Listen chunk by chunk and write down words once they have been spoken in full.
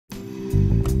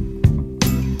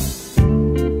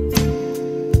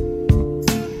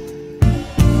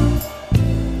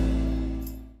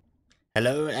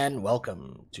and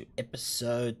welcome to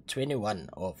episode 21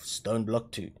 of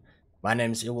Stoneblock2. My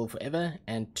name is Forever,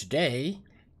 and today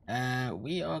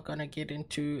we are gonna get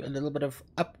into a little bit of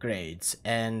upgrades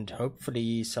and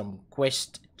hopefully some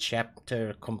quest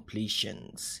chapter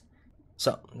completions.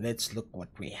 So let's look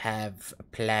what we have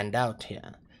planned out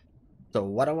here. So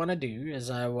what I want to do is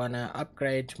I want to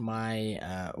upgrade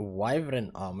my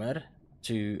Wyvern armor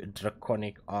to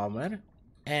Draconic armor,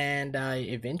 and I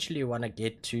eventually want to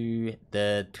get to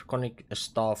the Draconic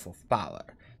Staff of Power.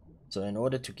 So in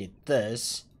order to get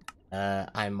this,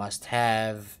 I must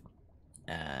have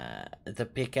the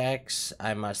pickaxe,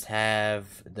 I must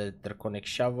have the Draconic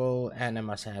shovel, and I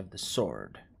must have the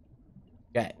sword.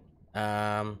 Okay.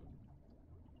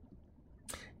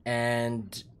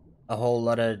 And a whole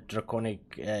lot of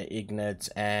draconic ignites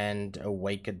and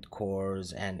awakened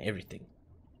cores and everything.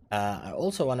 I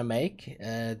also want to make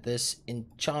this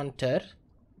enchanter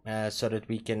so that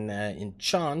we can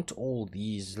enchant all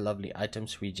these lovely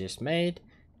items we just made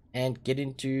and get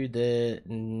into the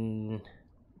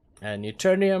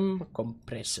neutronium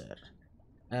compressor,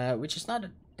 which is not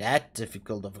that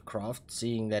difficult of a craft,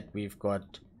 seeing that we've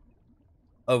got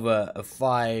over a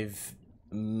 5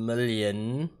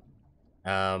 million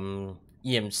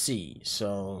EMC,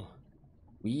 so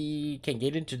we can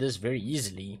get into this very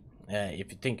easily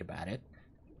if you think about it.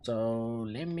 So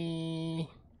let me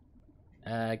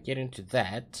get into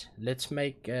that. Let's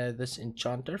make this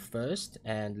enchanter first,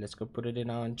 and let's go put it in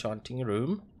our enchanting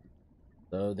room.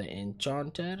 So the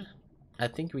enchanter, I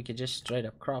think we could just straight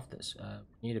up craft this.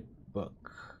 Need a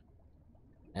book.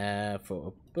 For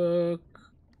a book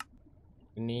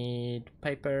we need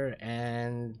paper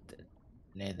and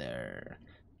leather.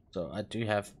 So I do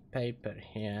have paper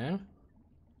here,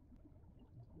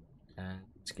 and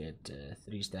let's get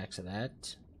 3 stacks of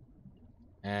that.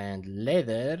 And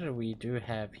leather we do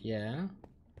have here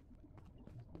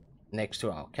next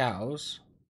to our cows.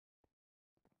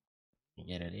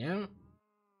 Get it here.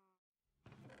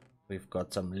 We've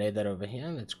got some leather over here.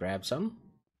 Let's grab some,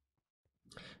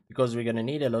 because we're gonna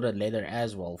need a lot of leather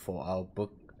as well for our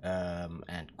book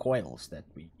and coils that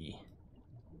we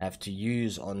have to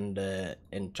use on the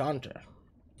enchanter.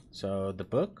 So the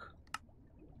book,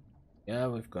 yeah,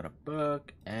 we've got a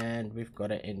book and we've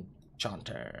got an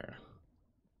enchanter.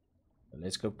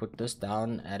 Let's go put this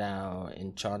down at our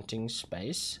enchanting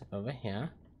space over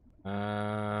here.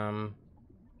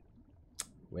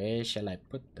 Where shall I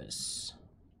put this?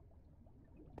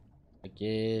 I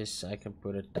guess I can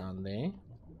put it down there.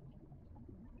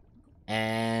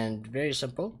 And very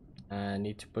simple, I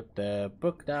need to put the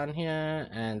book down here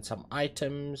and some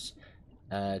items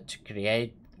to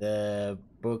create the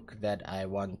book that I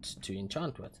want to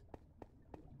enchant with.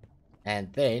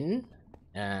 And then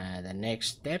the next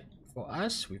step for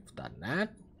us, we've done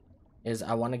that, is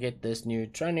I want to get this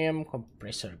neutronium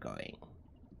compressor going.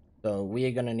 So we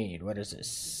are gonna need, what is this,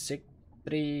 6,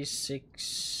 3,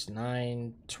 6,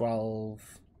 9,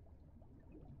 12,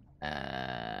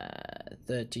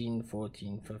 13,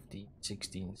 14, 15,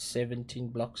 16, 17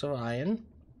 blocks of iron.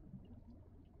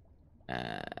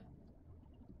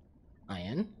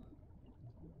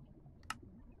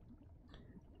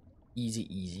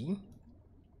 Easy.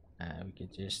 We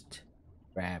could just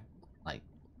grab like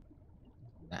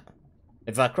that.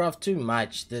 If I craft too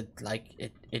much, that like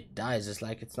it dies. It's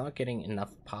like it's not getting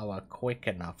enough power quick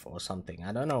enough or something.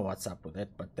 I don't know what's up with it,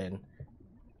 but then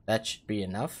that should be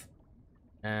enough.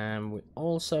 We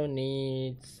also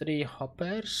need 3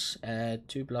 hoppers,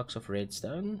 2 blocks of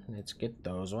redstone. Let's get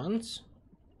those ones.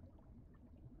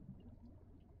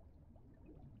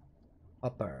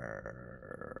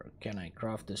 Hopper. Can I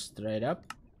craft this straight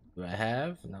up? Do I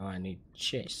have? No, I need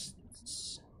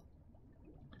chests.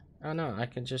 Oh no, I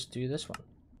can just do this one,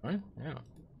 right? Yeah.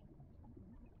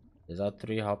 There's our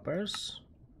 3 hoppers.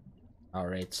 Our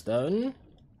redstone.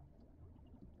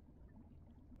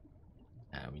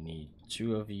 We need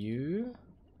 2 of you.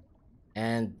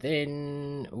 And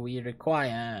then we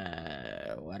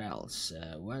require, what else?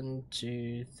 1,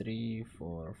 2, 3,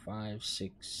 4, 5,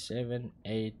 6, 7,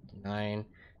 8, 9,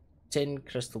 10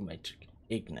 crystal matrix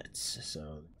ignites.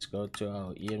 So let's go to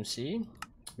our EMC.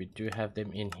 We do have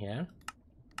them in here.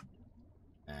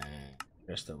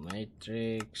 Crystal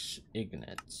matrix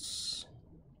ignites.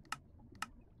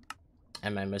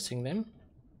 Am I missing them?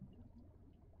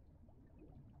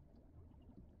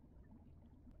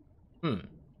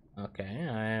 Okay,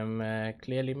 I am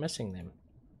clearly missing them.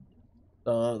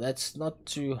 So that's not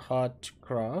too hard to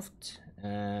craft.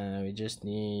 We just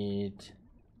need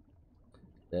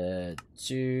the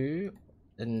 2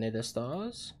 nether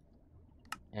stars,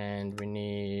 and we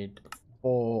need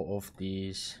 4 of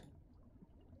these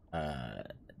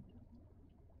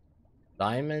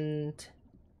Diamond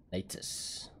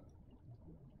lettuce.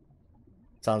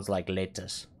 Sounds like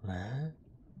lettuce.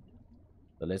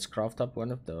 So let's craft up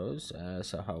one of those.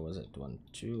 So how was it? 1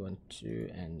 2 1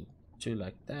 2 and 2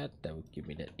 like that. That would give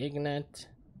me the ignite.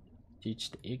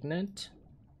 Teach the ignite.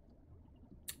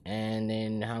 And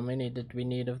then how many did we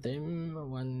need of them?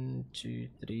 1 2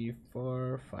 3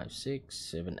 4 5 6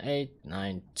 7 8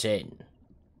 9 10.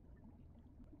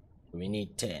 We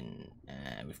need 10.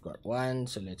 We've got 1,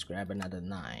 so let's grab another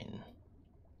 9.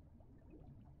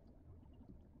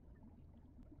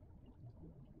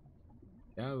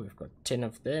 Yeah, we've got 10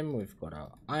 of them. We've got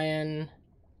our iron.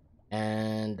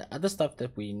 And the other stuff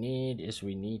that we need is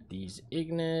we need these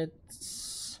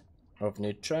ignites of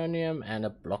neutronium and a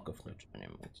block of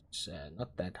neutronium, which is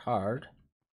not that hard.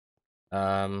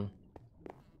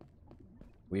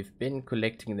 We've been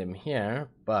collecting them here,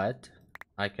 but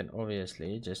I can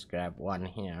obviously just grab one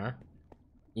here,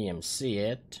 EMC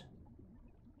it,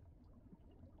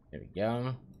 there we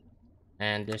go,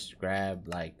 and just grab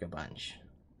like a bunch.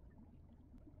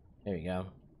 There we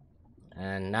go.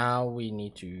 And now we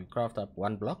need to craft up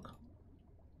one block.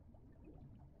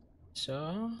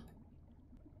 So,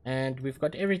 and we've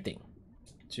got everything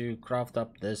to craft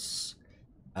up this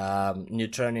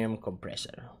neutronium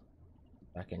compressor.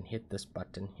 I can hit this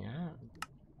button here.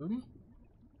 Boom.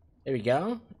 There we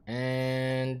go.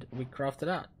 And we crafted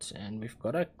out. And we've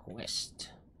got a quest.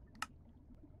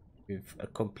 We've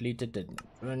completed the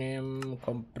neutronium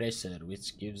compressor,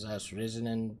 which gives us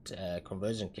resonant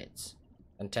conversion kits.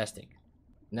 Fantastic.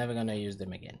 Never gonna use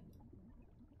them again.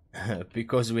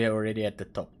 Because we are already at the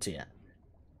top tier.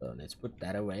 So let's put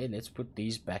that away. Let's put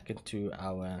these back into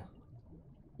our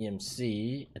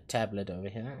EMC, a tablet over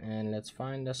here, and let's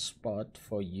find a spot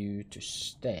for you to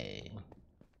stay.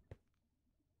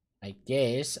 I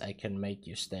guess I can make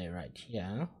you stay right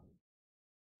here.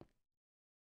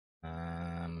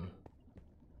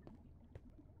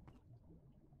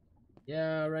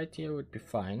 Yeah, right here would be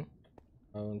fine.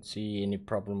 I don't see any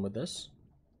problem with this.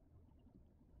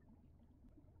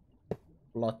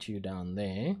 Plot you down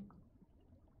there.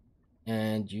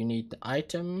 And you need the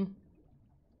item.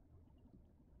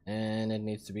 And it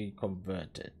needs to be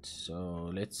converted.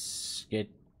 So let's get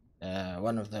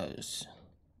one of those.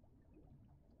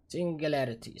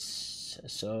 Singularities.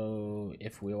 So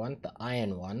if we want the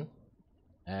iron one,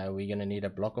 we're gonna need a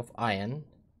block of iron.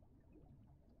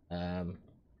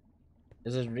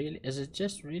 Is it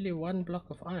just really one block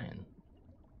of iron?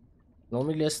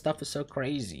 Normally this stuff is so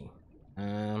crazy.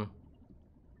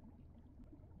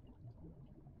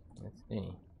 Let's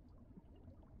see.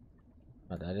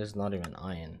 Oh, that is not even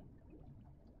iron.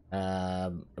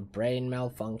 Brain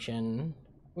malfunction.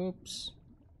 Oops.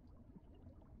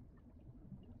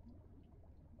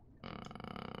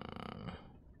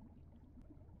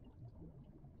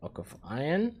 Block of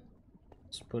iron.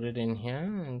 Let's put it in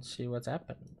here and see what's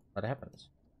happened. What happens?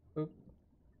 Oop.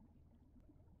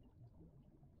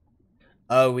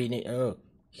 Oh, we need.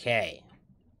 Okay.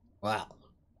 Wow.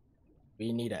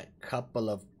 We need a couple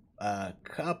of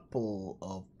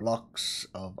blocks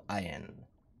of iron.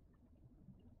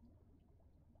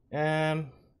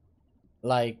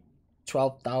 Like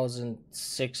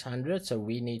 12,600. So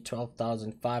we need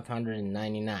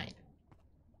 12,599.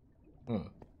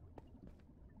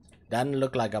 Doesn't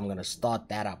look like I'm gonna start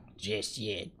that up just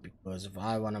yet, because if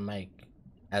I want to make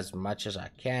as much as I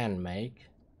can make,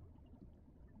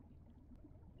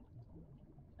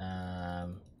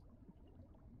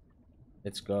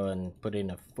 let's go and put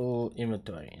in a full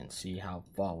inventory and see how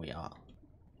far we are.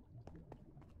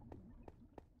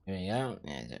 Here we go.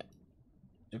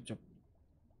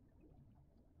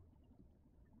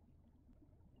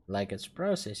 Like it's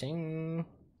processing.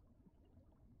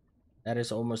 That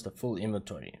is almost a full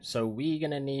inventory. So we're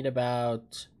gonna need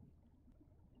about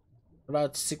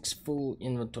 6 full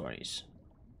inventories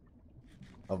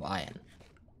of iron.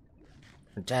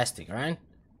 Fantastic, right?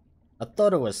 I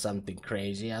thought it was something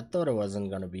crazy. I thought it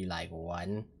wasn't gonna be like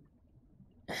 1.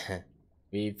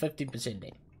 We 50%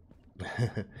 there.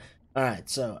 Alright,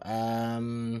 so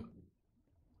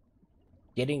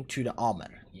getting to the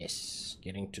armor. Yes,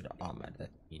 getting to the armor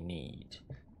that we need.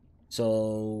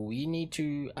 So we need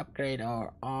to upgrade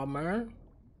our armor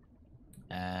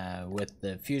with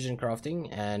the fusion crafting,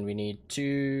 and we need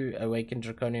 2 awakened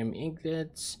draconium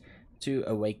ingots, 1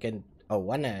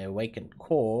 awakened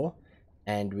core,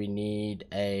 and we need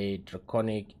a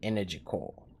draconic energy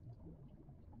core.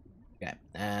 Okay.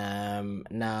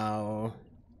 Now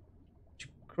to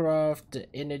craft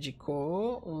the energy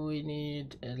core, we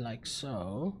need like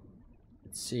so.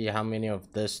 Let's see how many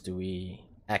of this do we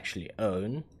actually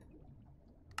own.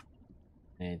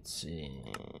 Let's see.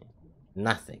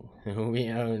 nothing. We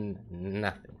own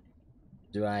nothing.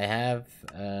 Do I have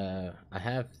I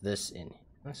have this in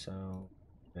here, so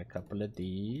a couple of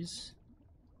these.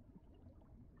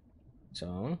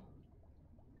 So,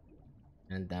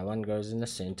 and that one goes in the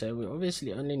center. We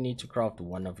obviously only need to craft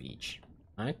one of each,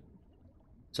 right?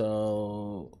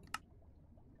 So,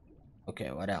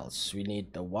 okay, what else? We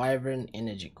need the Wyvern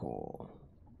energy core.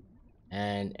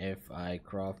 And if I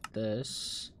craft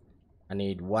this, I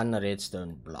need one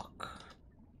redstone block.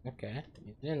 Okay,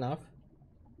 easy enough.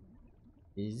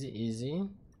 Easy, easy.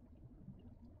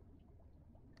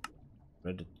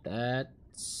 Rid of that.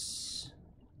 It's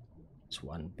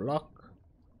one block.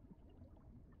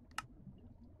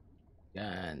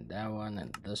 And that one,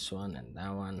 and this one, and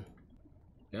that one.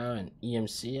 Go and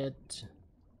EMC it.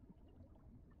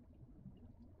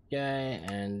 Okay,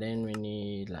 and then we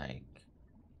need like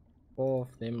 4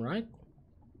 of them, right?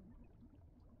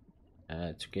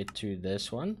 To get to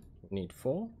this one, we need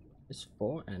 4. This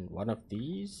 4, and one of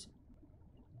these.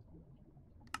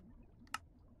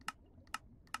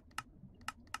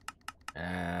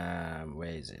 Where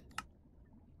is it?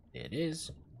 There it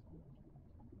is.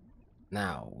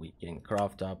 Now we can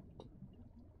craft up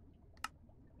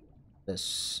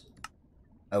this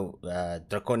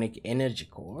draconic energy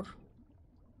core,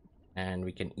 and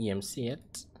we can EMC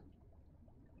it.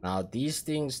 Now these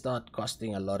things start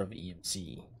costing a lot of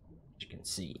EMC, as you can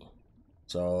see.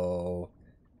 So,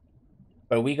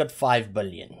 but we got 5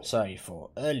 billion. Sorry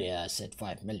for earlier I said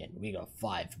 5 million. We got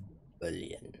 5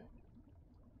 billion.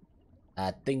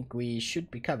 I think we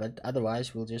should be covered.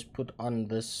 Otherwise we'll just put on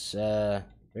this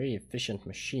very efficient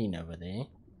machine over there,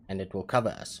 and it will cover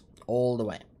us all the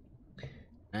way.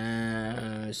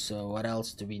 So what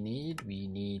else do we need? We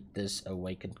need this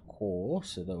awakened core.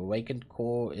 So the awakened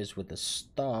core is with a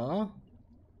star.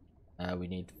 We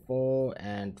need 4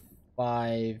 and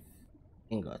 5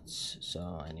 ingots. So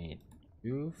I need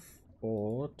you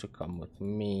 4 to come with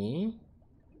me.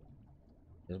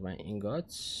 Here's my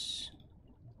ingots.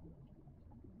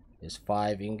 There's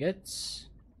 5 ingots.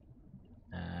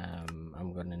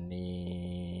 I'm gonna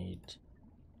need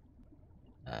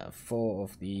 4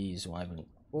 of these wyvern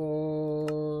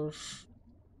cores.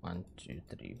 1, 2,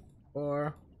 3,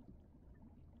 4.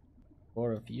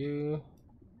 4 of you.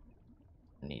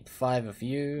 I need 5 of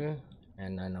you,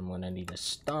 and then I'm gonna need a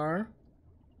star.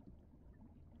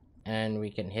 And we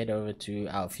can head over to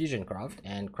our fusion craft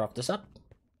and craft this up.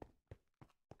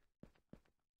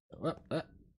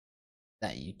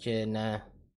 That you can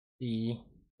see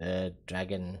the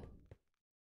dragon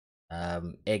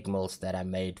egg molds that I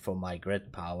made for my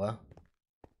grid power.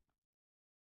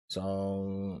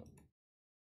 So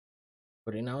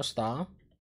put in our star,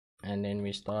 and then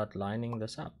we start lining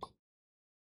this up.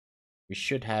 We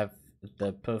should have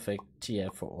the perfect tier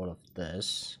for all of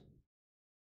this.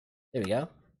 There we go,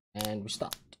 and we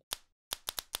start.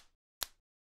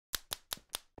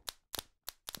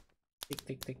 Tick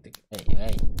tick tick tick. Hey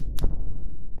hey.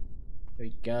 Here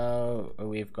we go.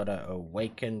 We've got an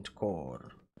awakened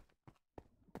core,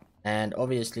 and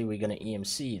obviously we're gonna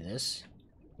EMC this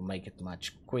to make it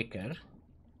much quicker.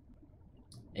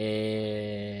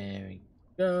 There we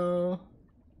go.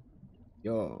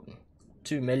 Yo,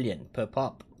 2 million per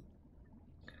pop.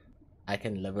 I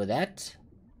can live with that.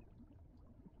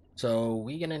 So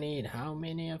we're gonna need how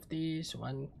many of these?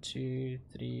 1, 2,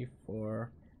 3,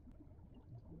 4,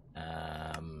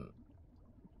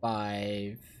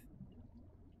 5,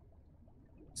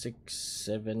 6,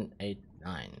 7, 8,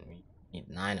 9. We need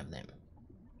 9 of them.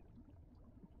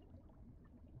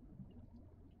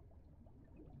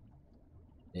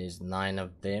 There's 9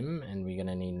 of them, and we're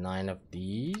gonna need 9 of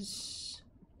these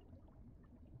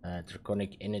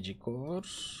draconic energy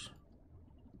cores.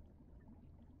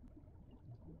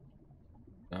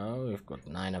 So we've got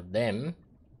 9 of them,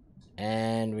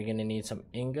 and we're gonna need some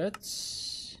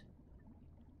ingots.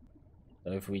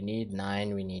 So if we need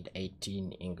 9, we need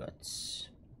 18 ingots.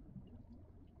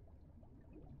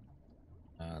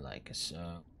 Like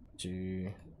so.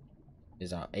 2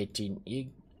 is our 18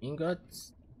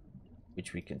 ingots,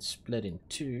 which we can split in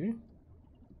 2,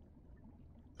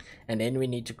 and then we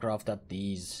need to craft up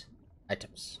these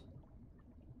items.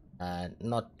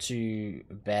 Not too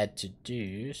bad to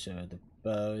do. So the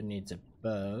bow needs a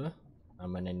bow.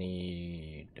 I'm gonna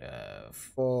need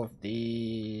 4 of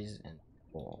these and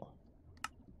 4.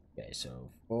 Okay,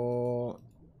 so 4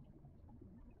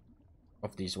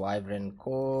 of these wyvern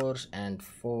cores and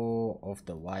 4 of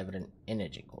the wyvern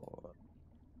energy core.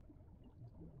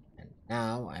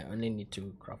 Now I only need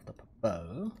to craft up a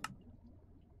bow,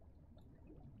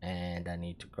 and I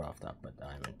need to craft up a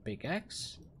diamond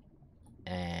pickaxe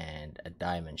and a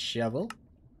diamond shovel,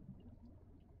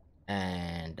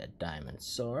 and a diamond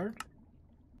sword.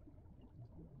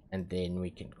 And then we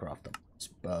can craft a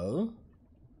bow.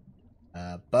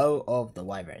 Bow of the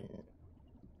wyvern.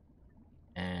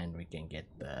 And we can get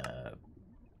the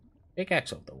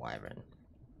pickaxe of the wyvern.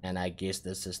 And I guess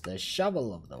this is the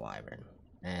shovel of the wyvern.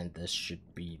 And this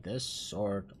should be the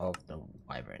sword of the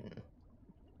wyvern.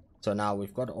 So now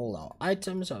we've got all our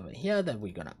items over here that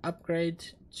we're gonna upgrade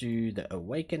to the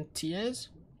awakened tiers.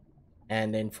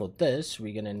 And then for this,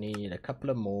 we're gonna need a couple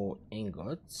of more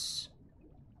ingots.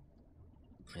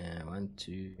 1,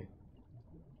 2.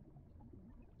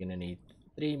 We're gonna need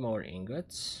 3 more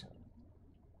ingots.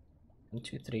 1,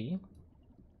 2, 3.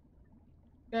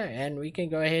 Okay, and we can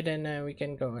go ahead and we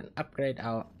can go and upgrade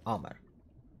our armor.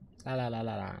 La la la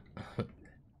la la.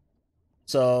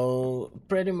 So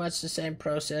pretty much the same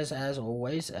process as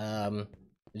always. We're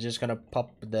just gonna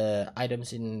pop the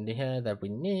items in here that we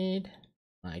need,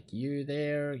 like you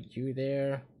there, you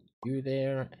there, you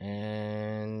there,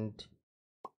 and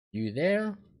you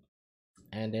there,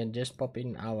 and then just pop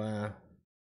in our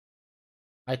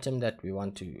item that we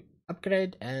want to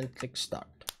upgrade and click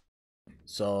start.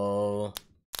 So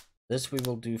this we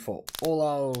will do for all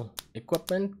our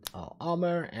equipment, our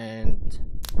armor, and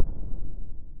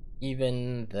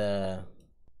even the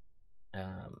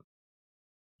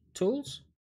tools.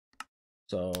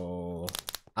 So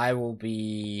I will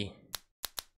be,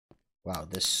 wow,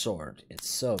 this sword, it's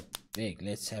so big.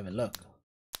 Let's have a look.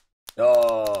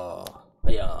 Oh,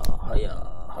 hiya,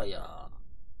 hiya, hiya.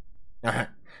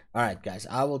 Alright guys,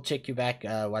 I will check you back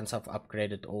once I've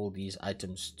upgraded all these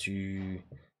items to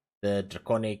the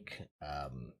draconic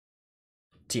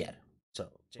tier. So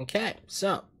okay,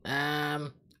 so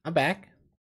I'm back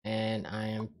and I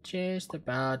am just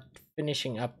about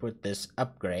finishing up with this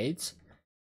upgrades.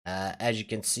 As you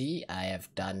can see, I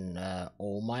have done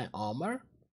all my armor.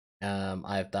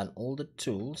 I have done all the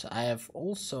tools. I have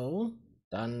also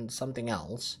done something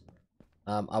else.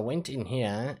 I went in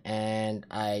here and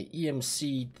I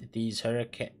EMC'd these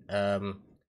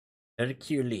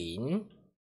Herculean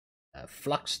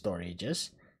flux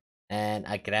storages, and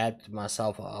I grabbed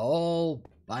myself a whole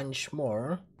bunch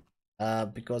more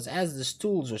because as the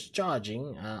tools was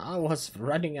charging, I was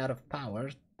running out of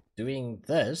power doing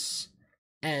this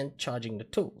and charging the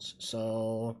tools.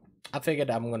 So I figured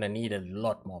I'm gonna need a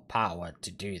lot more power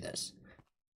to do this.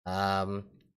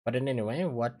 But anyway,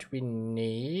 what we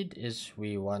need is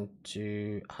we want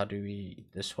to,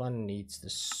 this one needs the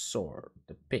sword,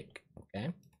 the pick.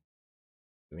 Okay,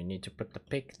 we need to put the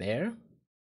pick there,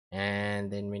 and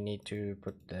then we need to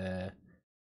put the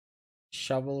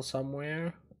shovel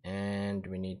somewhere, and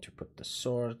we need to put the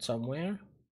sword somewhere,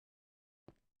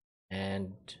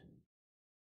 and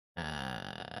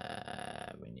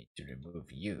we need to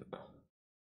remove you.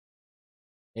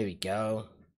 There we go.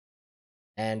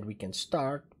 And we can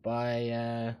start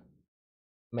by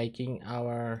making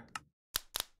our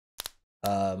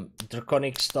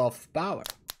draconic staff power.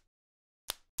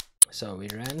 So we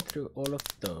ran through all of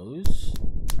those.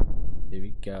 There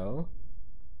we go.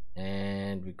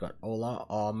 And we got all our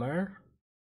armor.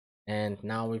 And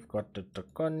now we've got the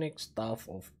draconic staff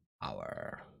of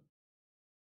power.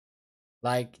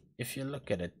 Like, if you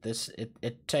look at it,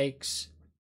 it takes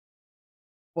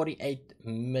 48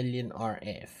 million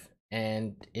RF.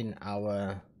 And in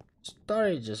our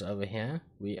storages over here,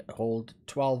 we hold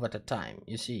 12 at a time.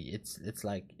 You see, it's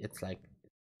like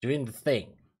doing the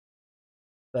thing.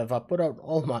 So if I put out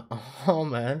all my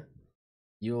armor,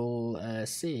 you'll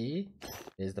see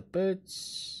there's the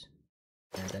boots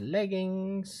and the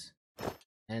leggings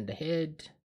and the head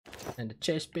and the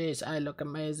chest piece. I look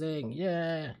amazing,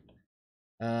 yeah.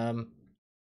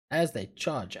 As they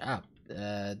charge up,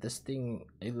 this thing,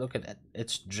 look at that,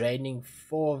 it's draining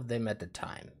 4 of them at a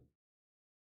time.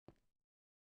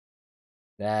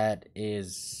 That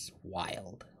is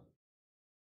wild.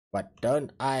 But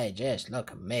don't I just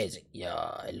look amazing? Yeah,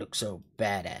 I look so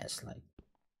badass. Like,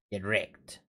 get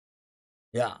wrecked.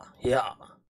 Yeah, yeah.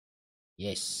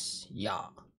 Yes, yeah.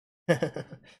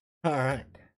 Alright,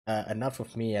 enough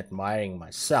of me admiring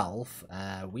myself.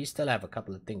 We still have a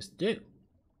couple of things to do.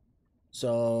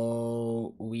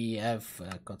 So we have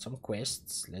got some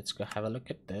quests. Let's go have a look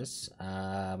at this.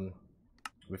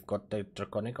 We've got the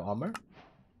draconic armor,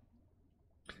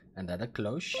 another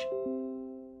cloche.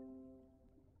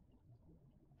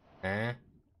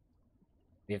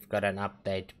 We've got an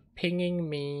update pinging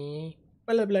me.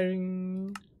 Blah,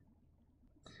 blah.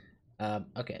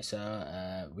 Okay,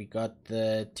 so we got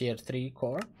the tier 3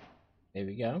 core. There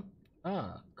we go.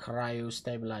 Cryo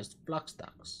stabilized flux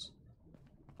ducts.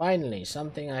 Finally,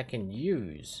 something I can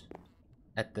use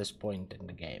at this point in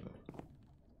the game.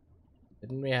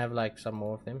 Didn't we have like some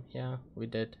more of them? Yeah, we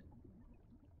did.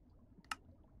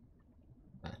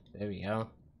 There we go.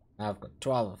 Now I've got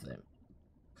 12 of them.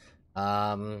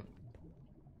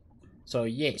 So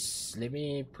yes, let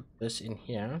me put this in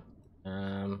here.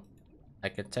 I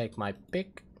can take my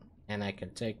pick and I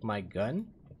can take my gun.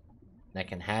 And I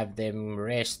can have them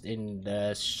rest in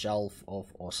the shelf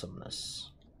of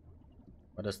awesomeness.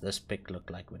 What does this pick look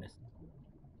like when it's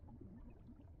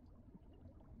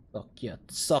so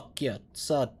cute,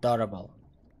 so adorable?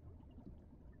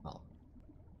 Well,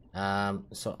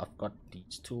 so I've got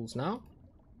these tools now.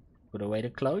 Put away the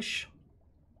cloche.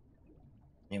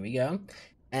 Here we go.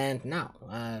 And now,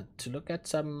 to look at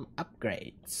some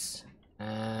upgrades.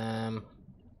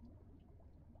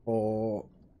 For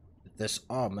this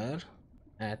armor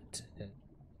at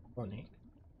Sonic,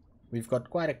 we've got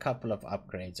quite a couple of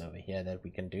upgrades over here that we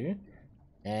can do,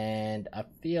 and I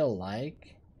feel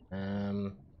like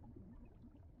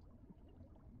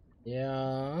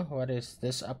yeah, what is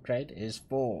this upgrade is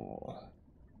for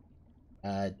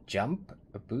jump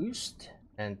boost,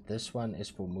 and this one is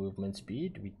for movement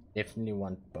speed. We definitely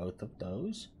want both of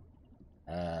those.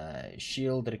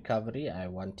 Shield recovery, I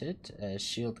want it.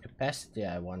 Shield capacity,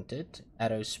 I want it.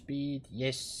 Arrow speed,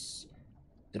 yes.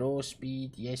 Draw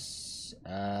speed, yes.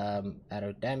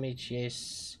 Arrow damage,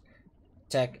 yes.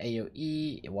 Attack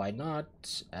AoE, why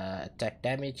not? Attack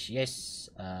damage, yes.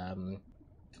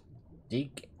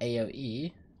 Dig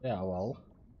AoE, yeah, well.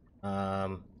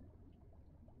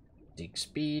 Dig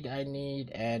speed I need,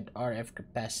 and RF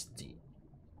capacity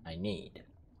I need.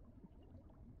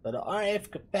 So the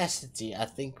RF capacity, I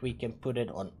think we can put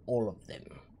it on all of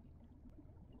them.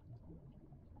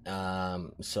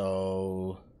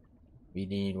 So we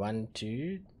need 1,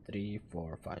 2, 3,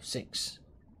 4, 5, 6.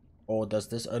 Or does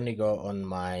this only go on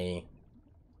my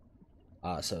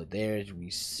so there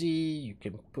we see you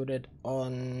can put it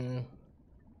on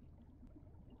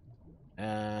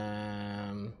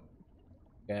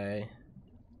okay.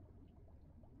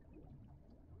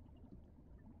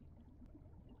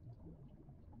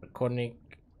 Conic.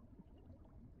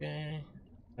 Okay.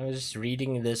 I was just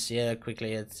reading this here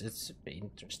quickly. It's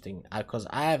interesting because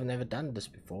I have never done this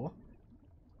before.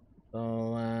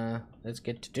 So let's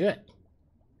get to do it.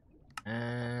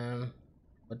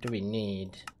 What do we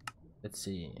need? Let's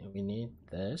see. We need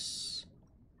this.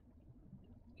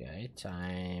 Okay,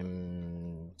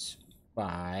 times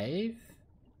 5.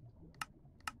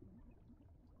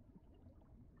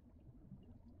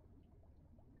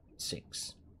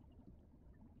 Six.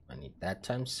 I need that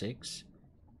times 6,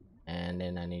 and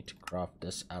then I need to craft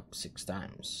this up 6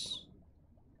 times.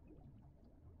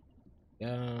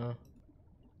 Yeah,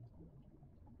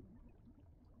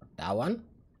 that one.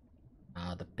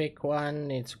 The pick one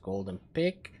needs a golden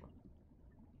pick.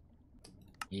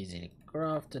 Easily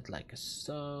crafted like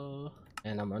so,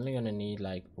 and I'm only gonna need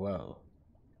like whoa.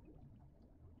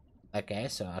 Okay,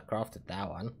 so I crafted that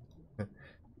one. I'm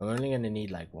only gonna need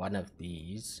like one of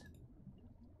these.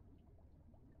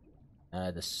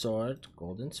 The sword,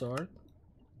 golden sword.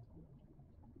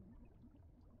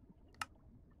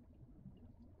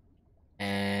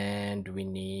 And we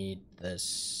need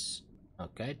this,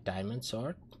 okay, diamond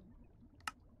sword.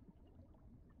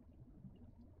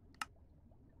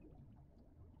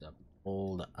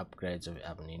 All the upgrades of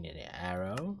I need an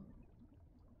arrow.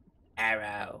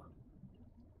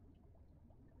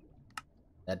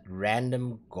 That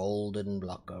random golden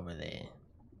block over there.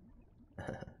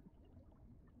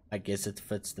 I guess it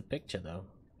fits the picture though.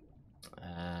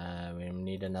 We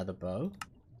need another bow.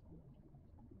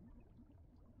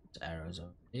 Arrows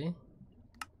over there.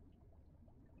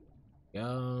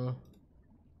 Go.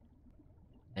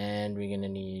 And we're gonna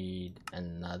need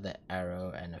another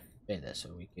arrow and a feather, so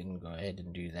we can go ahead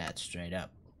and do that straight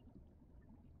up.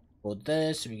 For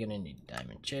this, we're gonna need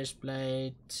diamond chest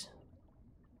plate.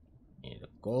 Need a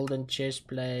golden chest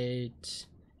plate.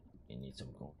 We need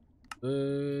some gold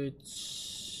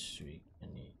boots. We're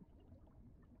gonna need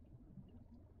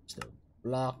the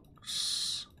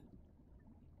blocks.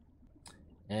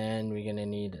 And we're gonna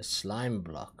need a slime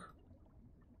block.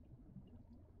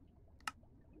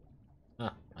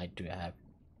 Ah, I do have.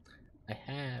 I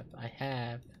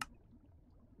have.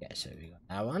 Okay, so we got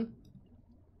that one.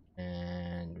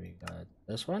 And we got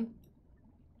this one.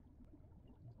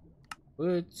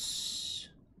 Boots.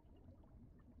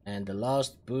 And the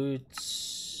last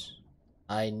boots.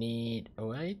 I need. Oh,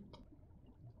 wait.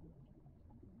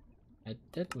 I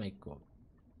did make gold.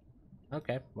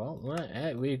 Okay, well,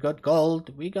 we got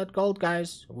gold. We got gold,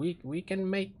 guys. We can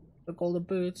make the golden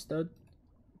boots. Don't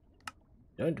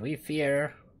we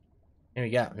fear? Here we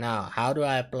go. Now, how do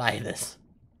I apply this?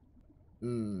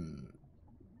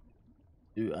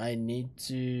 Do I need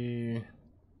to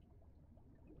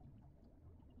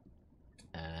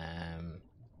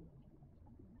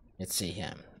let's see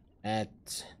here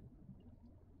at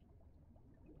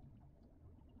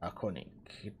iconic.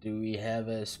 Do we have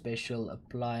a special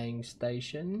applying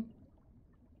station?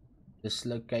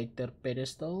 Dislocator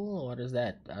pedestal? What is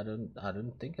that? I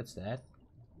don't think it's that.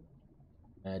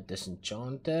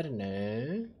 Disenchanter?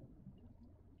 No.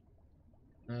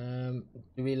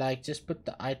 Do we like just put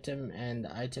the item and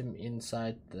the item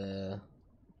inside the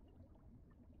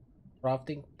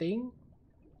crafting thing?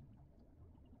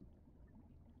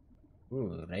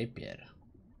 Ooh, rapier.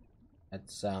 That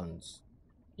sounds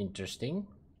interesting.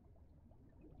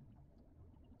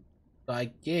 So I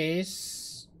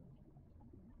guess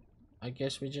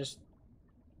we just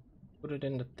put it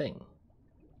in the thing.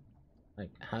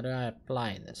 Like, how do I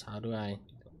apply this? How do I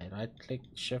right click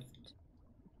shift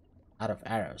out of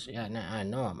arrows? Yeah, no, I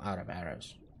know I'm out of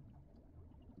arrows.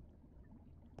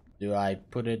 Do I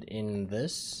put it in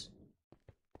this?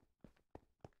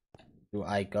 Do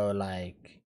I go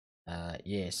like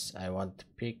yes, I want the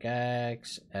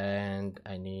pickaxe and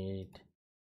I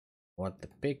want the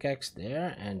pickaxe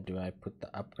there, and do I put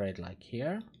the upgrade like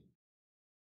here?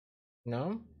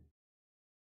 No?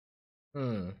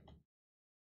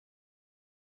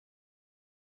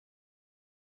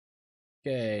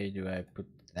 Okay, do I put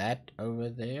that over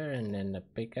there and then the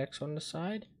pickaxe on the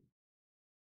side?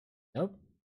 Nope.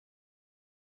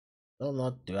 Still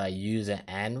not. Do I use an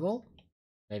anvil?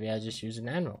 Maybe I just use an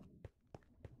anvil.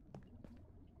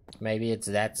 Maybe it's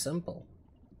that simple.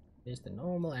 Here's the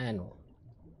normal anvil.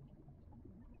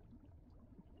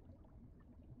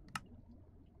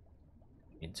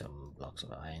 Need some blocks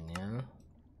of iron, yeah.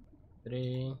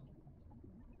 3.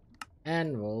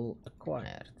 Anvil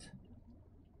acquired.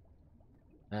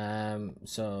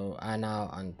 So I now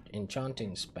on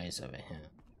enchanting space over here.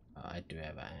 Oh, I do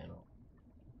have an anvil.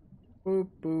 Boop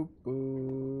boop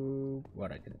boop.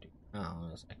 What I can do?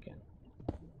 Oh, I can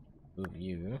move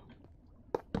you.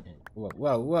 And whoa,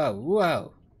 whoa, whoa,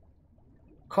 whoa!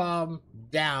 Calm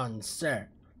down, sir.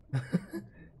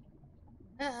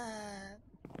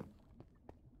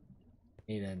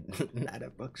 Need another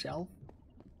bookshelf.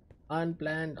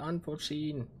 Unplanned,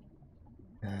 unforeseen.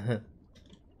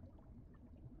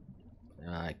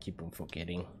 I keep on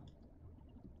forgetting.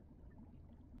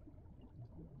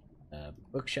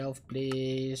 Bookshelf,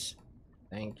 please.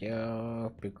 Thank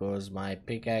you. Because my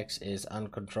pickaxe is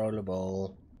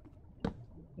uncontrollable.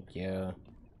 Thank you.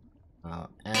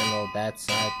 Animal that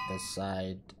side, this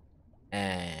side,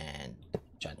 and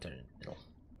enchanter in the middle.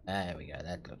 There we go.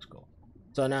 That looks cool.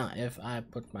 So now, if I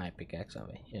put my pickaxe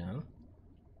over here,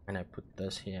 and I put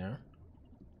this here,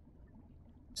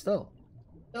 still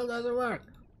doesn't work.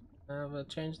 I've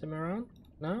changed them around.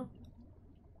 No.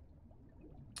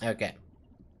 Okay.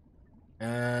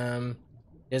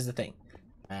 Here's the thing.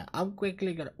 I'm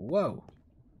quickly gonna. Whoa.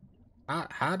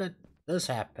 How did this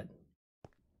happen?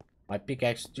 My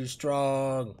pickaxe is too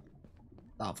strong.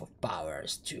 Staff of power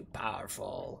is too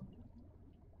powerful.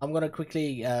 I'm gonna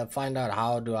quickly find out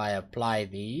how do I apply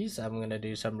these. I'm gonna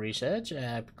do some research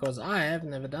because I have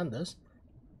never done this.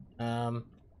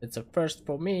 It's a first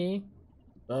for me.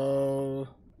 So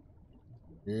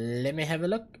let me have a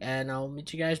look and I'll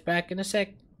meet you guys back in a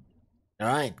sec.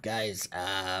 Alright guys,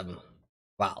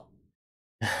 wow.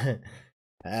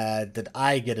 Did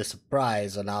I get a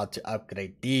surprise on how to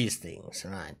upgrade these things?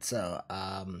 Right, so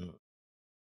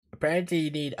apparently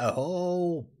you need a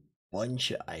whole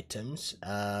bunch of items.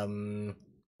 When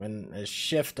a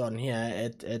shift on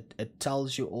here, it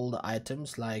tells you all the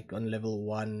items. Like on level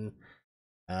 1,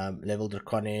 level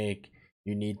draconic,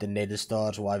 you need the nether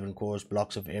stars, wyvern cores,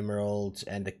 blocks of emeralds,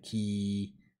 and a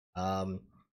key.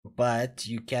 But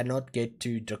you cannot get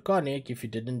to draconic if you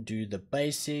didn't do the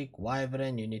basic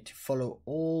wyvern. You need to follow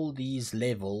all these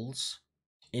levels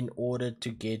in order to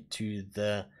get to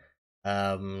the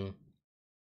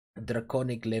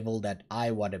draconic level that I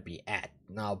want to be at.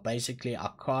 Now basically I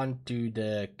can't do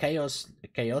the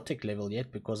chaotic level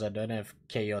yet because I don't have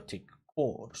chaotic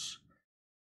cores,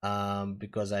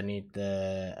 because I need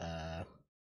the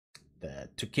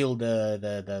to kill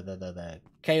the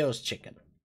chaos chicken.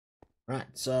 Right,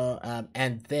 so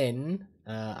and then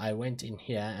I went in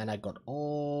here and I got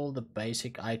all the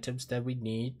basic items that we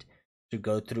need to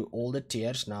go through all the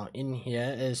tiers. Now in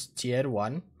here is tier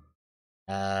 1,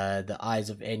 the eyes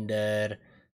of ender,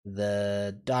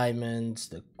 the diamonds,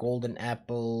 the golden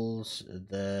apples,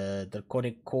 the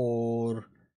draconic core,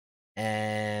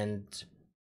 and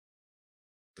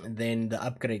then the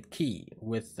upgrade key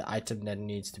with the item that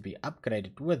needs to be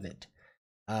upgraded with it.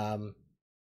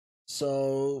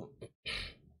 So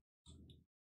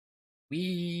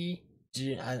we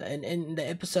do, and in the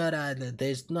episode,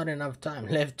 there's not enough time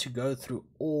left to go through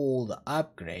all the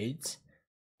upgrades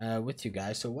with you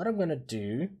guys. So what I'm gonna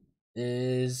do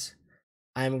is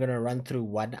I'm gonna run through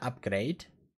one upgrade,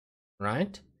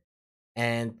 right?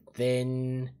 And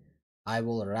then I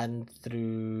will run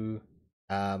through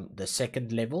the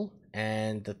second level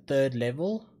and the third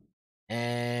level,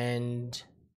 and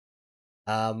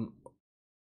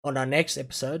on our next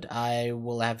episode I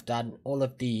will have done all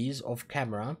of these off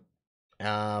camera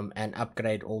and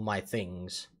upgrade all my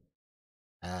things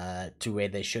to where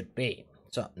they should be.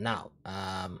 So now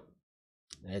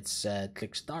let's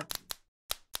click start.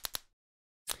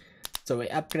 So we're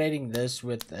upgrading this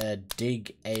with a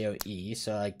dig AOE.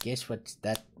 So I guess what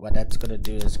that's gonna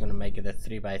do is gonna make it a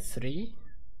 3x3.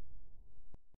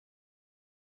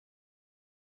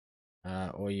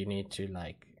 Or you need to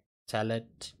like tell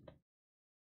it.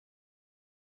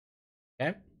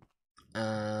 Okay.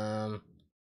 And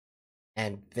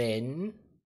then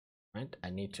right, I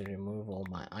need to remove all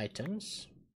my items.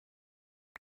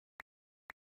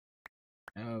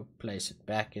 I'll place it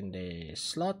back in the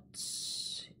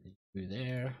slots. You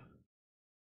there.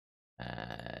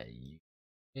 You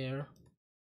there.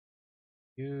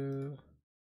 You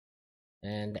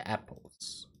and the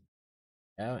apples.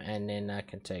 Oh, and then I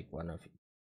can take one of you.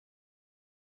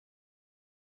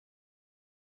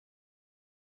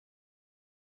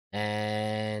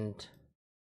 And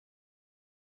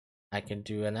I can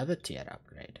do another tier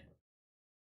upgrade.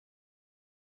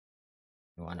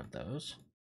 One of those.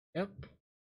 Yep.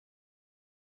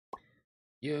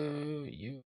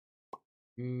 You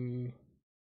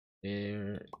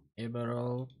there,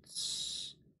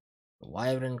 emeralds,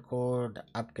 wyvern cord,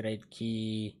 upgrade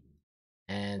key,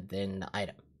 and then the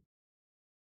item.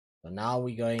 So now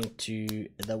we're going to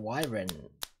the wyvern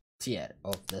tier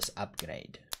of this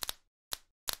upgrade.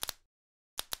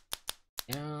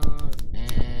 Yeah,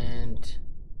 and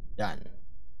done.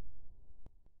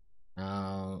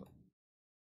 Now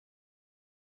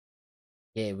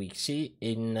yeah, we see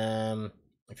in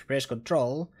if you press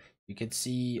control, you can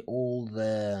see all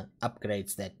the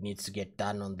upgrades that needs to get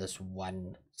done on this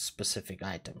one specific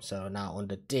item. So now on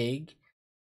the dig,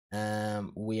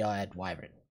 we are at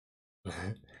wyvern.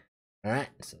 All right,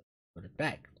 so put it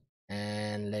back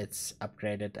and let's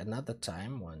upgrade it another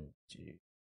time. 1, 2,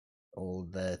 all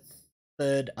the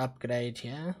third upgrade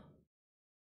here.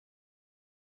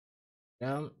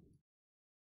 Go.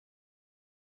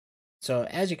 So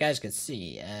as you guys can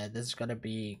see, this is gonna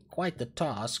be quite the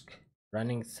task,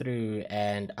 running through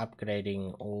and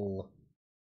upgrading all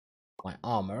my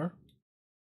armor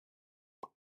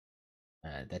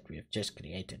that we have just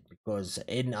created, because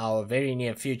in our very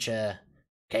near future,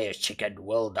 Chaos Chicken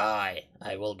will die.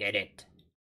 I will get it.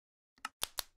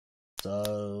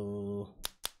 So,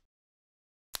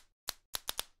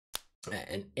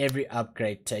 and every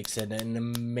upgrade takes an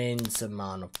immense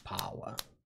amount of power.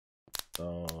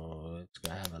 So let's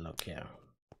go have a look here.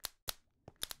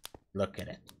 Look at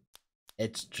it.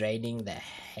 It's draining the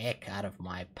heck out of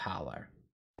my power.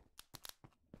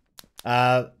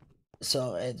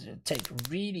 So it takes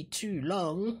really too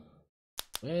long.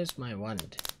 Where's my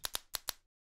wand?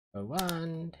 A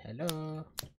wand, hello.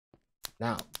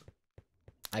 Now,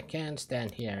 I can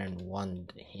stand here and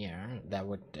wand here. That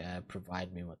would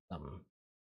provide me with some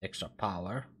extra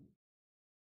power.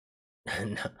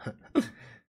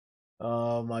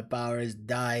 Oh, my power is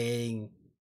dying.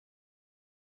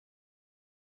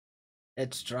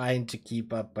 It's trying to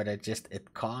keep up, but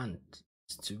it can't.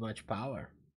 It's too much power.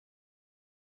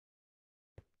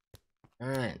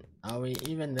 Alright, are we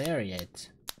even there yet?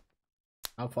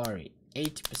 How far are we?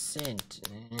 80%.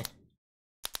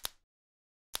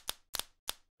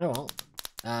 Oh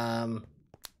well.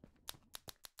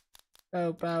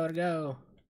 Go power, go.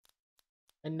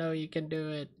 I know you can do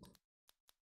it.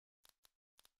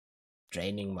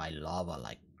 Draining my lava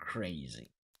like crazy.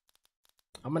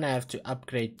 I'm gonna have to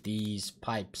upgrade these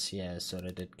pipes here so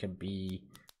that it can be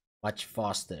much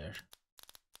faster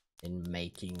in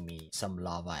making me some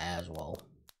lava as well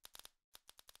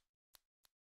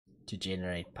to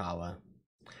generate power.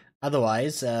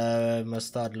 Otherwise, I must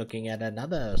start looking at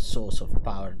another source of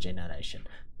power generation.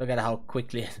 Look at how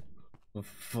quickly it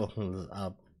fills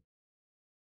up.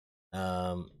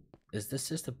 Is this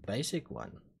just a basic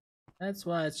one? That's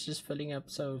why it's just filling up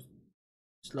so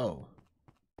slow.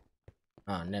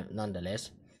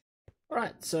 Nonetheless.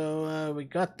 Alright, so we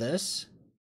got this,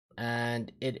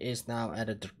 and it is now at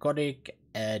a draconic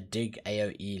dig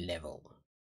AOE level.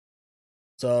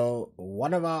 So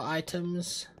one of our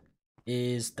items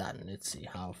is done. Let's see,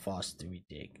 how fast do we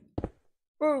dig?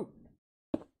 Woo!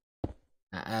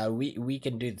 We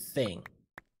can do the thing.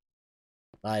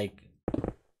 Like,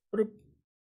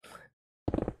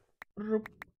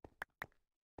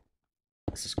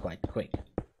 this is quite quick.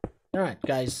 Alright,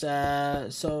 guys,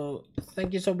 so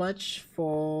thank you so much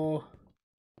for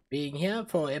being here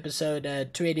for episode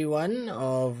 21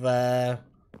 of our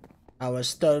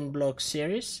Stoneblock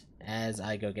series, as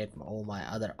I go get all my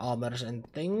other armors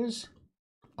and things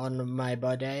on my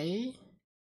body.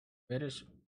 Where is...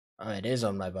 oh, it is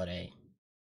on my body.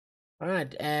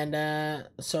 Alright, and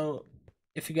so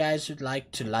if you guys would like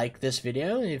this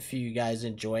video, if you guys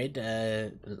enjoyed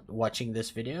watching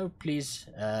this video, please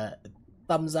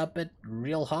thumbs up it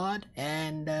real hard,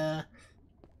 and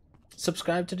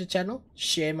subscribe to the channel,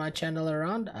 share my channel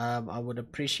around. I would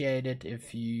appreciate it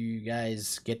if you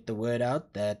guys get the word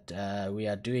out that we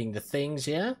are doing the things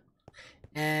here.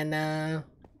 And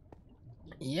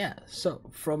yeah, so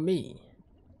from me,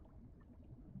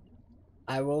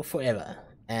 I will forever,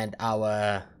 and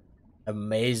our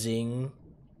amazing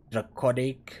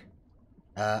draconic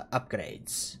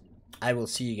upgrades. I will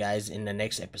see you guys in the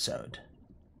next episode.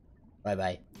 Bye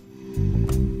bye.